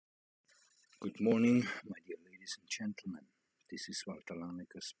Good morning, my dear ladies and gentlemen. This is Walter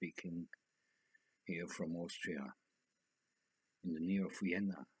Lannecker speaking here from Austria, in the near of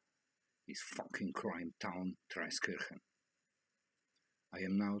Vienna, this fucking crime town, Traiskirchen. I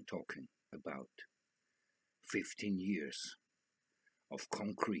am now talking about 15 years of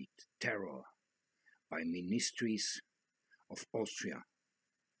concrete terror by ministries of Austria,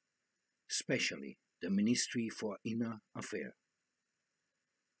 especially the Ministry for Inner Affairs.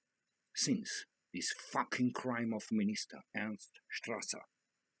 Since this fucking crime of Minister Ernst Strasser,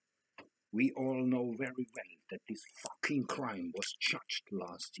 we all know very well that this fucking crime was judged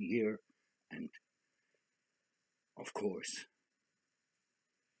last year, and of course,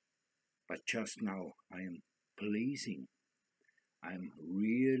 but just now I am really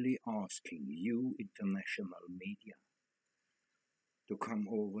asking you international media to come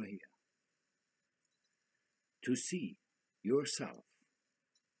over here to see yourself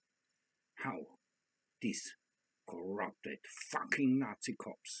how these corrupted fucking Nazi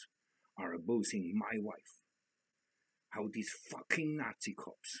cops are abusing my wife. How these fucking Nazi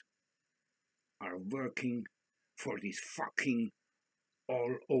cops are working for this fucking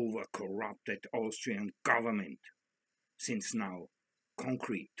all over corrupted Austrian government since now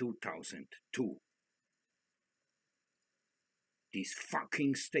concrete 2002. This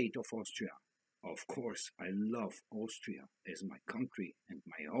fucking state of Austria. Of course, I love Austria as my country and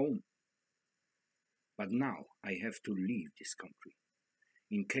my home. But now I have to leave this country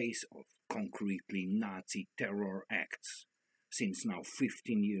in case of concretely Nazi terror acts since now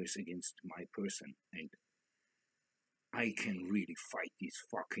 15 years against my person, and I can really fight these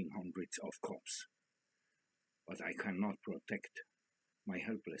fucking hundreds of cops. But I cannot protect my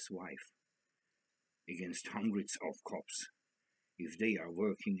helpless wife against hundreds of cops if they are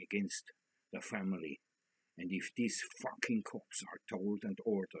working against the family. And if these fucking cops are told and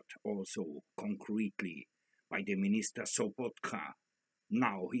ordered also concretely by the Minister Sobotka,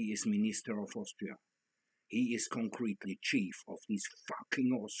 now he is Minister of Austria, he is concretely chief of these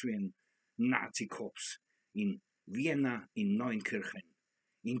fucking Austrian Nazi cops in Vienna, in Neunkirchen,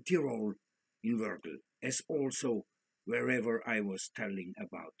 in Tyrol, in Wörgl, as also wherever I was telling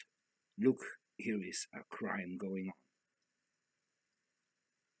about. Look, here is a crime going on.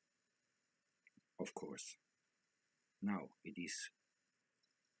 Of course, now it is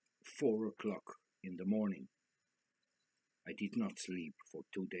 4 o'clock in the morning. I did not sleep for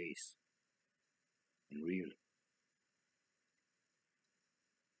 2 days. In real.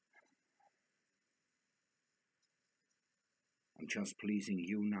 I'm just pleasing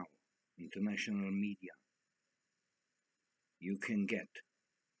you now, international media. You can get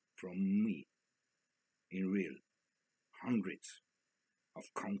from me, in real, hundreds of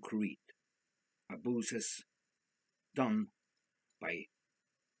concrete abuses done by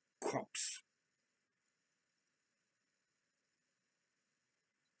cops.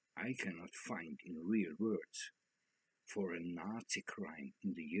 I cannot find in real words for a Nazi crime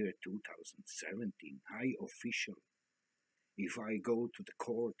in the year 2017, high official. If I go to the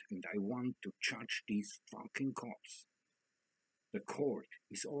court and I want to judge these fucking cops, the court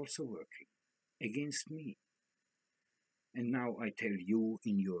is also working against me. And now I tell you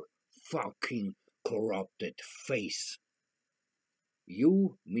in your fucking corrupted face.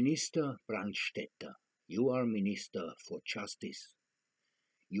 You, Minister Brandstätter, you are Minister for Justice.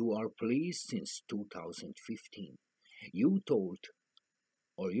 You are police since 2015. You told,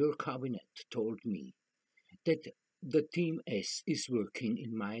 or your cabinet told me, that the Team S is working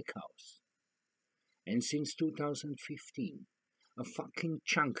in my house. And since 2015, a fucking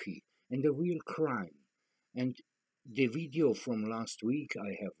junkie and a real crime. And the video from last week,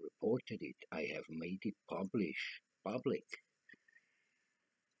 I have reported it. I have made it public.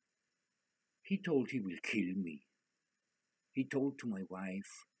 He told he will kill me. He told to my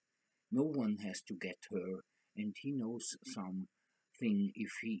wife, no one has to get her, and he knows something if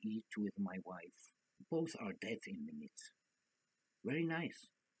he eat with my wife. Both are dead in minutes. Very nice.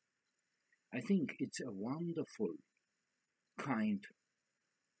 I think it's a wonderful kind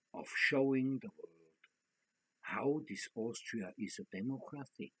of showing the world how this Austria is a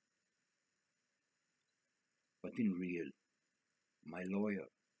democracy. But in real, my lawyer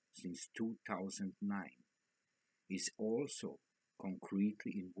since 2009 is also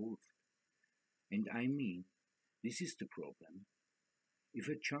concretely involved. And I mean, this is the problem. If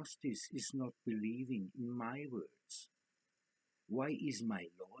a justice is not believing in my words, why is my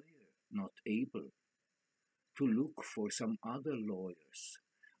lawyer not able to look for some other lawyers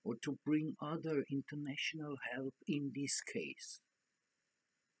or to bring other international help in this case?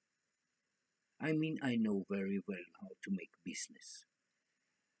 I mean, I know very well how to make business.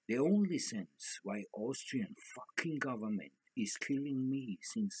 The only sense why Austrian fucking government is killing me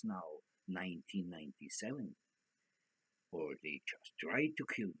since now 1997, or they just tried to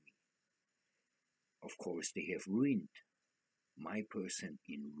kill me. Of course, they have ruined my person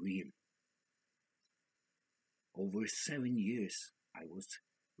in real. Over 7 years, I was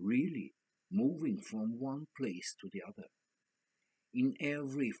really moving from one place to the other. In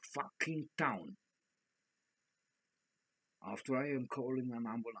every fucking town. After I am calling an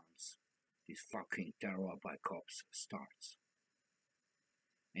ambulance, this fucking terror by cops starts.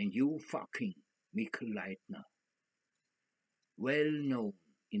 And you fucking Mikkel Leitner, well known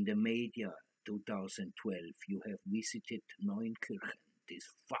in the media 2012, you have visited Neunkirchen,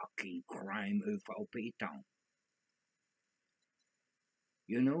 this fucking crime ÖVP town.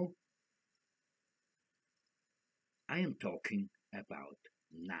 You know, I am talking about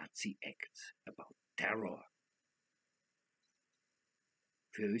Nazi acts, about terror.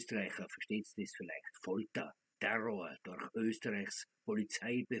 Für Österreicher versteht ihr das vielleicht. Folter, Terror durch Österreichs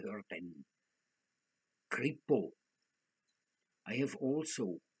Polizeibehörden. Kripo. I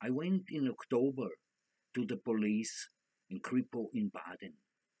went in October to the police in Kripo in Baden.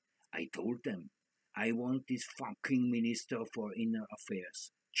 I told them, I want this fucking Minister for Inner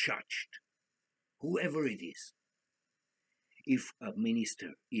Affairs judged. Whoever it is. If a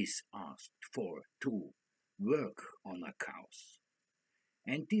minister is asked for to work on a cause,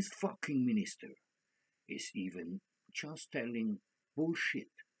 and this fucking minister is even just telling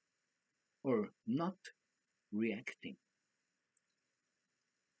bullshit or not reacting.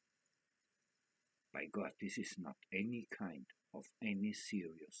 By God, this is not any kind of any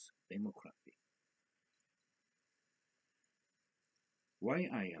serious democracy. Why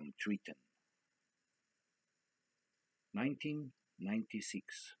I am treated?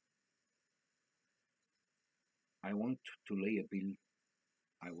 1996. I want to lay a bill.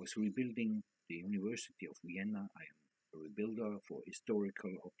 I was rebuilding the University of Vienna. I am a rebuilder for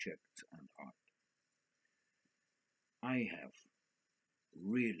historical objects and art. I have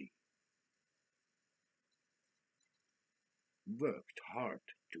really worked hard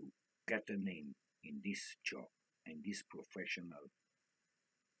to get a name in this job and this professional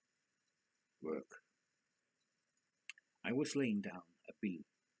work. I was laying down a bill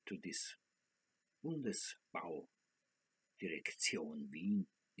to this Bundesbaudirektion Wien,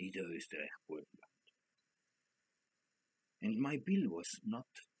 Niederösterreich, Burgenland. And my bill was not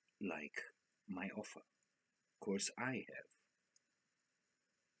like my offer. Of course, I have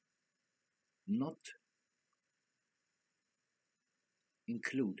not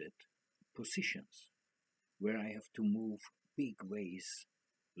included positions where I have to move big ways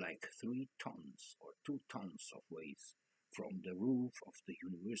like 3 tons or 2 tons of ways from the roof of the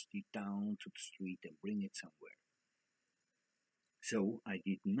university down to the street and bring it somewhere. So I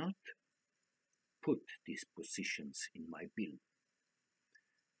did not put these positions in my bill.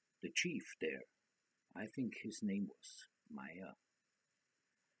 The chief there, I think his name was Meyer,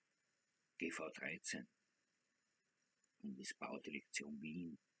 GV13, in this Baudirektion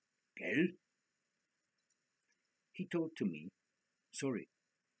Wien, gell? He told to me, sorry,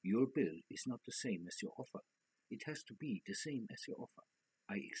 your bill is not the same as your offer. It has to be the same as your offer.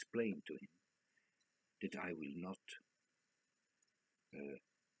 I explained to him that I will not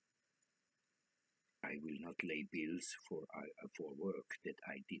lay bills for work that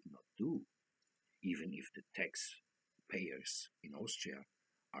I did not do, even if the taxpayers in Austria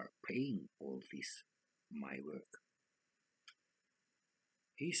are paying all this my work.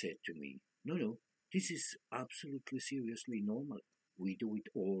 He said to me, no, this is absolutely seriously normal. We do it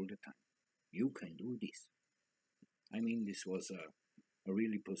all the time. You can do this. I mean, this was a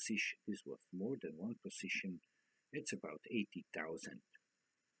really position. This was more than one position. It's about 80,000.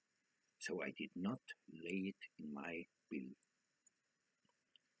 So I did not lay it in my bill.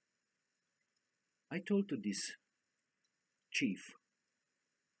 I told to this chief,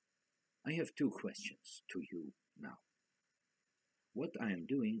 I have 2 questions to you now. What I am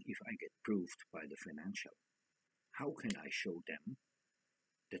doing if I get proved by the financial? How can I show them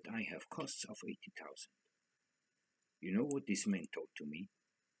that I have costs of 80,000? You know what this man told to me?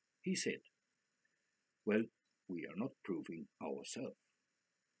 He said, well, we are not proving ourselves.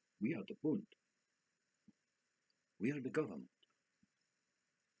 We are the Bund. We are the government.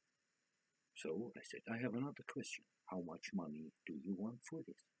 So I said, I have another question. How much money do you want for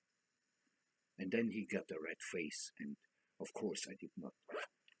this? And then he got a red face, and of course I did not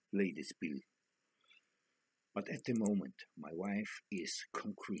lay this bill. But at the moment, my wife is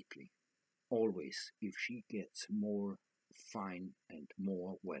concretely, always, if she gets more fine and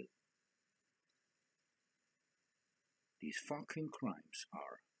more well. These fucking crimes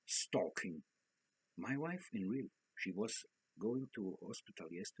are stalking my wife in real. She was going to hospital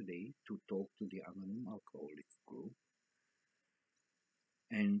yesterday to talk to the anonymous alcoholic group,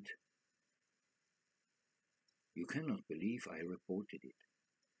 and you cannot believe I reported it.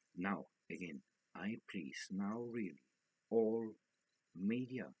 Now, again, I please now really all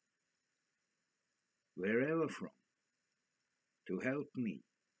media, wherever from, to help me.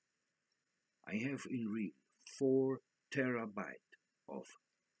 I have in real 4 terabyte of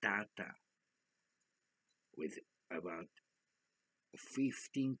data with about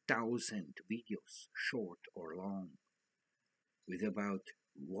 15,000 videos, short or long, with about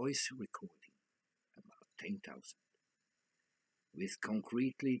voice recording, about 10,000, with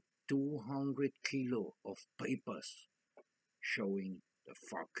concretely 200 kilo of papers showing the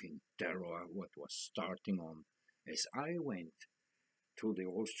fucking terror what was starting on as I went to the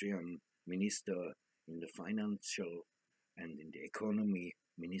Austrian minister in the financial and in the economy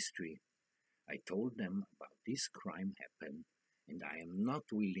ministry. I told them about this crime happened, and I am not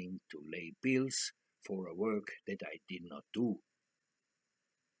willing to lay bills for a work that I did not do.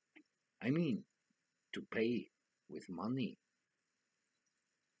 I mean, to pay with money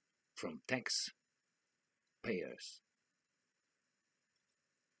from taxpayers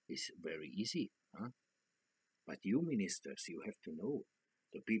is very easy, huh? But you ministers, you have to know,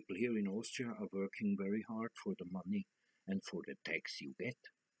 the people here in Austria are working very hard for the money and for the tax you get.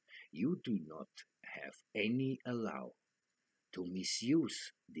 You do not have any allow to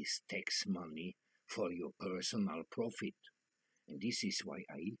misuse this tax money for your personal profit. And this is why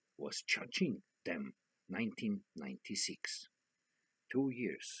I was judging them 1996. 2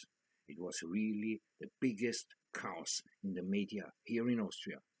 years. It was really the biggest chaos in the media here in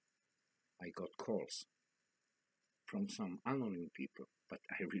Austria. I got calls from some anonymous people, but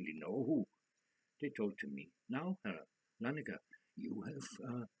I really know who. They told to me, now, Herr Lanneger, you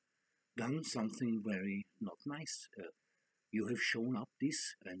have done something very not nice. You have shown up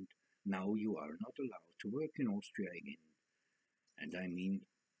this, and now you are not allowed to work in Austria again. And I mean,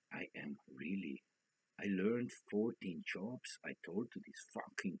 I learned 14 jobs. I told to this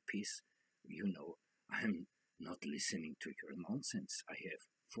fucking piece, I'm not listening to your nonsense. I have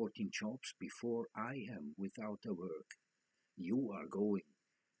 14 jobs before I am without a work. You are going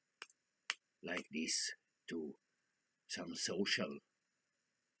like this to some social.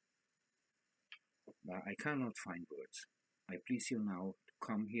 I cannot find words. I please you now to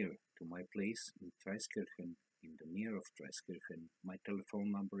come here to my place in Traiskirchen, in the near of Traiskirchen. My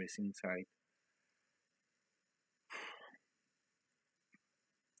telephone number is inside.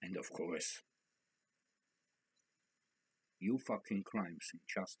 And of course, you fucking crimes and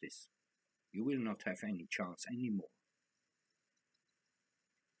justice, you will not have any chance anymore.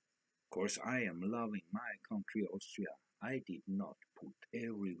 Of course, I am loving my country, Austria. I did not put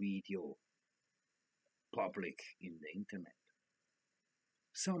every video public in the internet.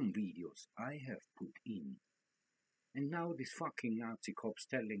 Some videos I have put in. And now this fucking Nazi cop's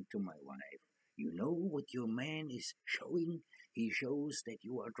telling to my wife, you know what your man is showing? He shows that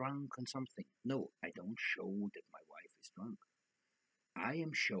you are drunk and something. No, I don't show that my wife is drunk. I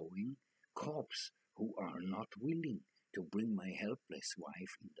am showing cops who are not willing to bring my helpless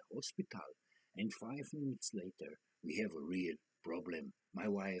wife in the hospital. And 5 minutes later, we have a real problem. My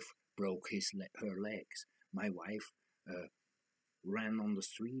wife broke her legs. My wife ran on the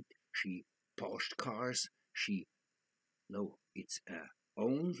street. She pushed cars. No, it's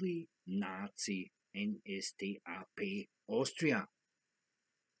only Nazi NSDAP Austria.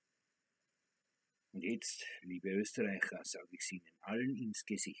 Und jetzt, liebe Österreicher, sage ich es Ihnen allen ins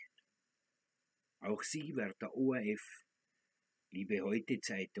Gesicht. Auch Sie, werte ORF, liebe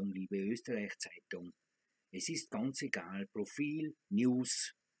Heute-Zeitung, liebe Österreich-Zeitung, es ist ganz egal, Profil,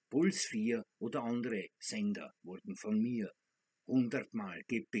 News, Puls 4 oder andere Sender wurden von mir 100-mal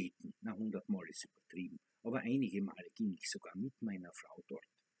gebeten. 100-mal ist übertrieben, aber einige Male ging ich sogar mit meiner Frau dort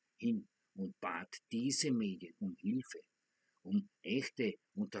hin und bat diese Medien um Hilfe, um echte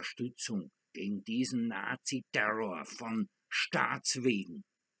Unterstützung gegen diesen Nazi-Terror von Staatswegen.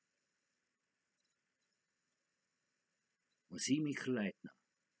 Und Sie, Michael Leitner,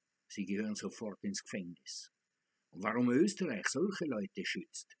 Sie gehören sofort ins Gefängnis. Und warum Österreich solche Leute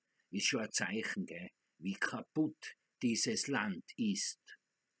schützt, ist schon ein Zeichen, gell, wie kaputt dieses Land ist.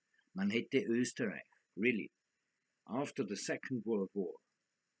 Man hätte Österreich, really, after the Second World War,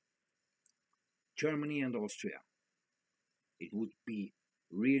 Germany and Austria, it would be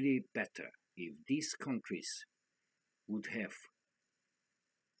really better if these countries would have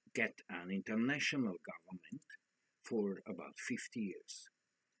get an international government for about 50 years.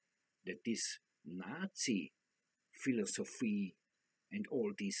 That this Nazi philosophy and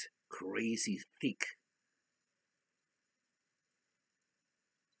all this crazy thick.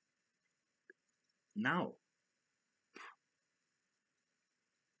 Now,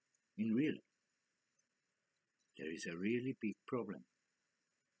 in real, there is a really big problem,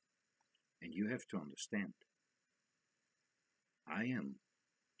 and you have to understand. I am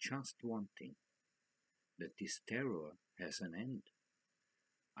just wanting that this terror has an end.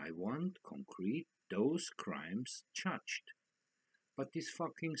 I want concrete those crimes judged. But this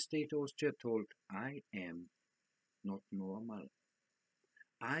fucking state Austria told I am not normal.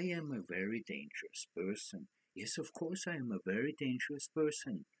 I am a very dangerous person. Yes, of course I am a very dangerous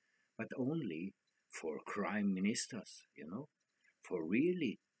person, but only for crime ministers, for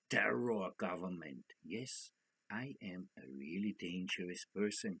really terror government. Yes, I am a really dangerous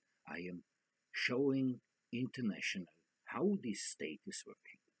person. I am showing international how this state is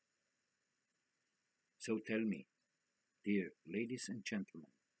working. So tell me, dear ladies and gentlemen,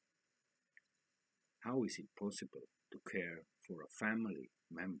 how is it possible to care for a family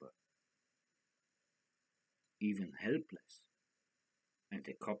member, even helpless, and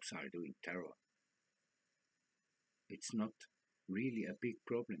the cops are doing terror? It's not really a big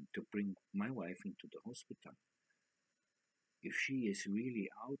problem to bring my wife into the hospital. If she is really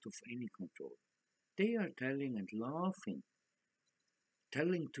out of any control, they are telling and laughing,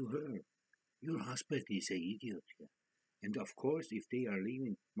 telling to her, your husband is an idiot. Yeah. And of course, if they are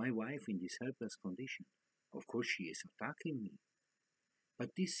leaving my wife in this helpless condition, of course she is attacking me. But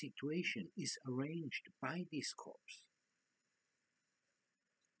this situation is arranged by these cops.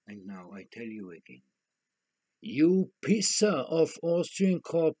 And now I tell you again, you pisser of Austrian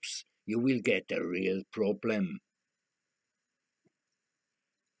cops, you will get a real problem.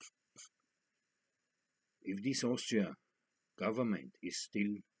 If this Austria government is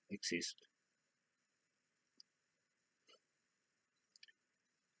still exist,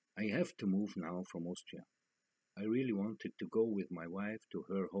 I have to move now from Austria. I really wanted to go with my wife to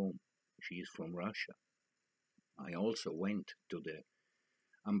her home. She is from Russia. I also went to the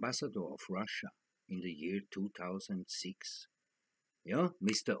ambassador of Russia in the year 2006. Yeah,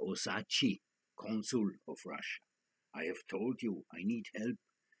 Mr. Osachi, consul of Russia. I have told you I need help.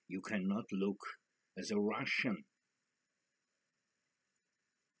 You cannot look as a Russian.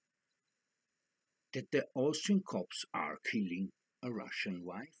 That the Austrian cops are killing a Russian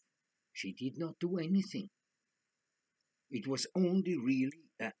wife? She did not do anything. It was only really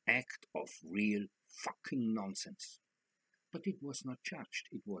an act of real fucking nonsense. But it was not judged.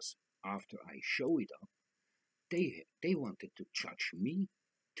 It was after I show it up. They wanted to judge me,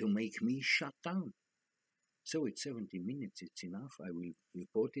 to make me shut down. So it's 70 minutes, it's enough. I will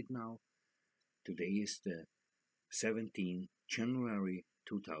report it now. Today is the 17th January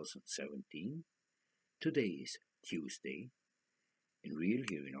 2017. Today is Tuesday. In real,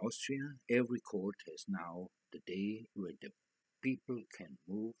 here in Austria, every court has now the day where the people can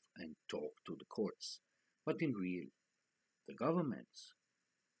move and talk to the courts. But in real, the governments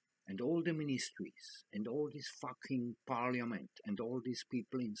and all the ministries and all this fucking parliament and all these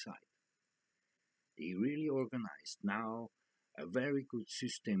people inside, they really organized now a very good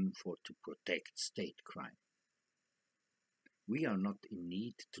system to protect state crime. We are not in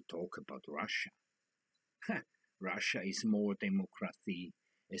need to talk about Russia. Russia is more democracy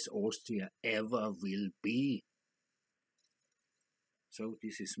as Austria ever will be. So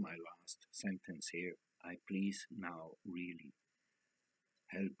this is my last sentence here. I please now really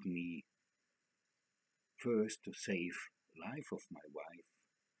help me first to save life of my wife.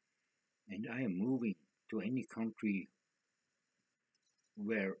 And I am moving to any country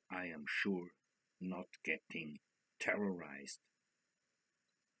where I am sure not getting terrorized.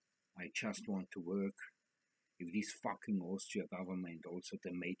 I just want to work. If this fucking Austria government, also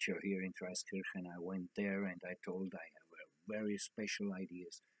the mayor here in Dreiskirchen, I went there and I told I have very special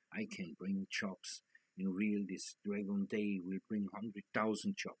ideas. I can bring jobs. In real, this Dragon Day will bring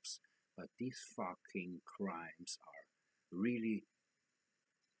 100,000 jobs. But these fucking crimes are really,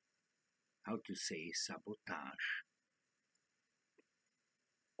 how to say, sabotage.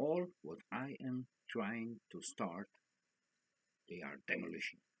 All what I am trying to start, they are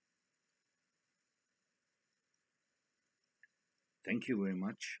demolition. Thank you very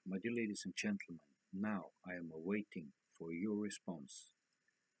much, my dear ladies and gentlemen. Now I am awaiting for your response.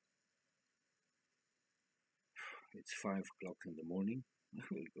 It's 5 o'clock in the morning. I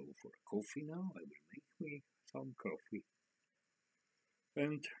will go for a coffee now. I will make me some coffee.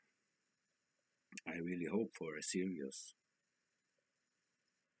 And I really hope for a serious,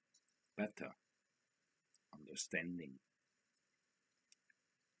 better understanding.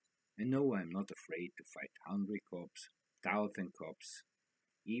 And no, I'm not afraid to fight hungry cops. 1,000 cops.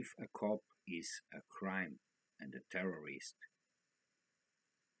 If a cop is a crime and a terrorist,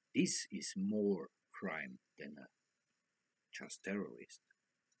 this is more crime than a just terrorist.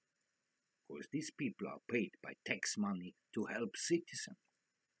 Because these people are paid by tax money to help citizens.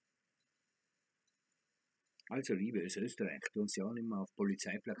 Also, liebes Österreich, tun Sie auch nicht mehr auf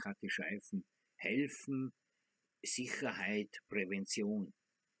Polizeiplakate schreiben. Helfen, Sicherheit, Prävention.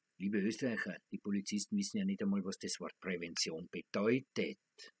 Liebe Österreicher, die Polizisten wissen ja nicht einmal, was das Wort Prävention bedeutet.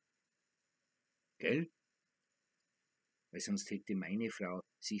 Gell? Weil sonst hätte meine Frau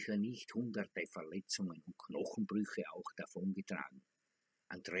sicher nicht hunderte Verletzungen und Knochenbrüche auch davongetragen.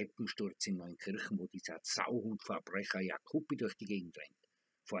 Ein Treppensturz in Neunkirchen, wo dieser Sauhundverbrecher Jacobi durch die Gegend rennt.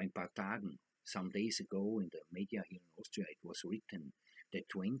 Vor ein paar Tagen, some days ago in the media here in Austria, it was written that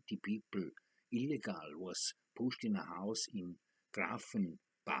 20 people illegal was pushed in a house in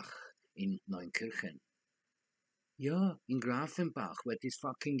Grafenbach in Neunkirchen. Yeah, in Grafenbach, where this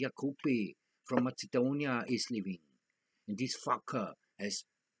fucking Jacobi from Macedonia is living. And this fucker has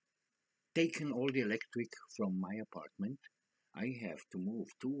taken all the electric from my apartment. I have to move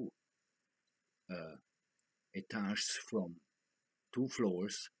 2 etages from 2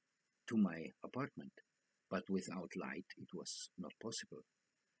 floors to my apartment. But without light, it was not possible.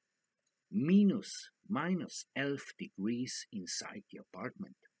 Minus 11 degrees inside the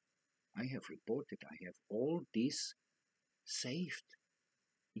apartment. I have reported, I have all this saved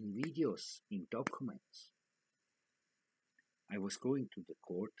in videos, in documents. I was going to the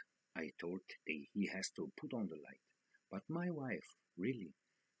court. I told he has to put on the light. But my wife, really,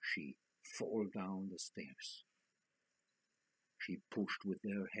 she fall down the stairs. She pushed with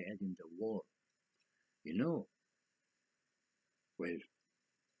her head in the wall. You know, well,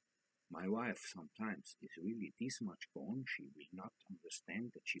 my wife sometimes is really this much gone, she will not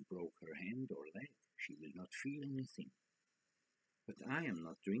understand that she broke her hand or leg. She will not feel anything. But I am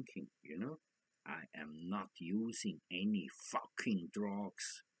not drinking, you know. I am not using any fucking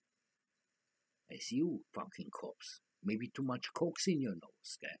drugs. As you fucking cops. Maybe too much coke in your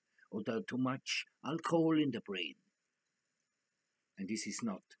nose, or too much alcohol in the brain. And this is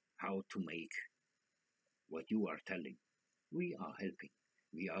not how to make what you are telling. We are helping.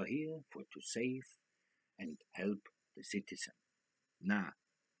 We are here to save and help the citizen. Na,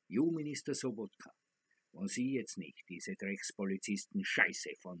 you Minister Sobotka, und Sie jetzt nicht, diese Dreckspolizisten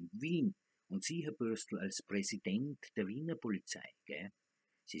Scheiße von Wien und Sie, Herr Bürstl, als Präsident der Wiener Polizei, gell?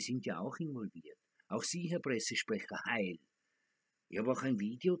 Sie sind ja auch involviert. Auch Sie, Herr Pressesprecher, Heil. Ich habe auch ein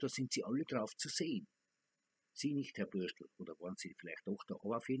Video, da sind Sie alle drauf zu sehen. Sie nicht, Herr Bürstl, oder waren Sie vielleicht doch da,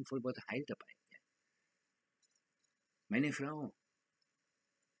 aber auf jeden Fall war der Heil dabei. Gell? Meine Frau,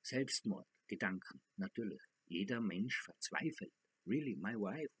 Selbstmord, Gedanken, natürlich. Jeder Mensch verzweifelt. Really, my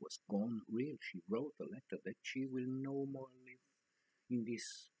wife was gone real. She wrote a letter that she will no more live in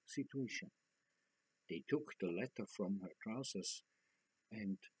this situation. They took the letter from her trousers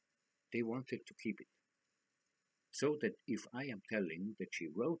and they wanted to keep it. So that if I am telling that she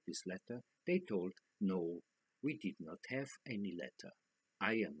wrote this letter, they told, no, we did not have any letter.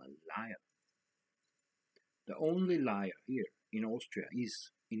 I am a liar. The only liar here in Austria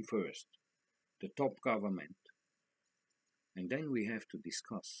is, in first, the top government. And then we have to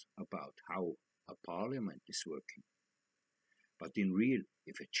discuss about how a parliament is working. But in real,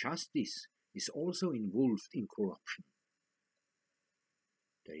 if a justice is also involved in corruption,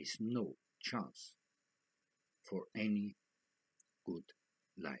 there is no chance for any good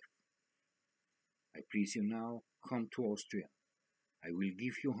life. I please you now, come to Austria. I will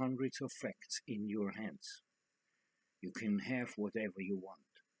give you hundreds of facts in your hands. You can have whatever you want.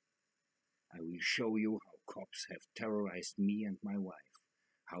 I will show you how cops have terrorized me and my wife,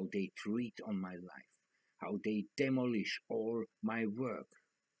 how they treat on my life, how they demolish all my work.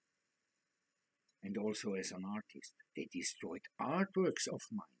 And also as an artist, they destroyed artworks of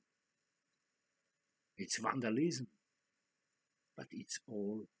mine. It's vandalism, but it's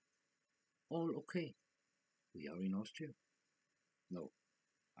all okay. We are in Austria. No,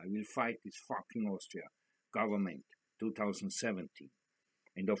 I will fight this fucking Austria government 2017.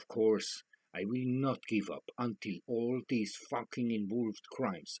 And of course, I will not give up until all these fucking involved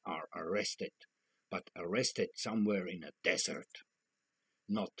crimes are arrested, but arrested somewhere in a desert,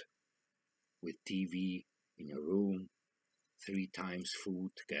 not with TV in a room, 3 times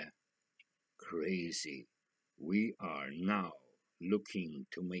food, crazy. We are now looking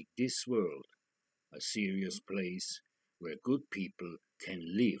to make this world a serious place where good people can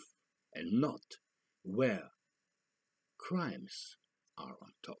live and not where crimes are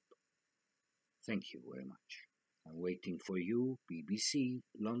on top. Thank you very much. I'm waiting for you, BBC,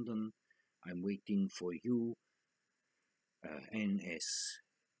 London. I'm waiting for you, NS,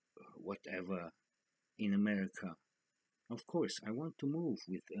 whatever, in America. Of course, I want to move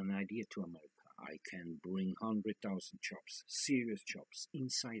with an idea to America. I can bring 100,000 jobs, serious jobs,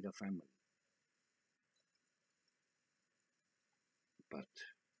 inside a family. But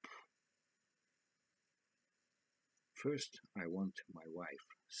first, I want my wife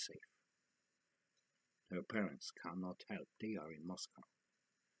safe. Her parents cannot help. They are in Moscow.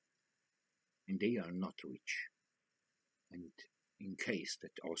 And they are not rich. And in case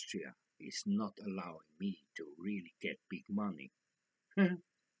that Austria is not allowing me to really get big money,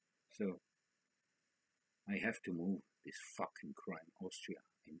 so I have to move this fucking crime Austria,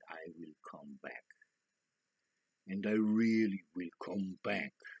 and I will come back. And I really will come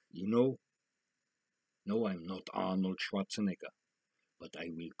back, you know? No, I'm not Arnold Schwarzenegger, but I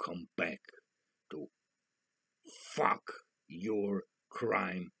will come back to fuck your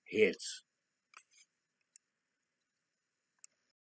crime heads.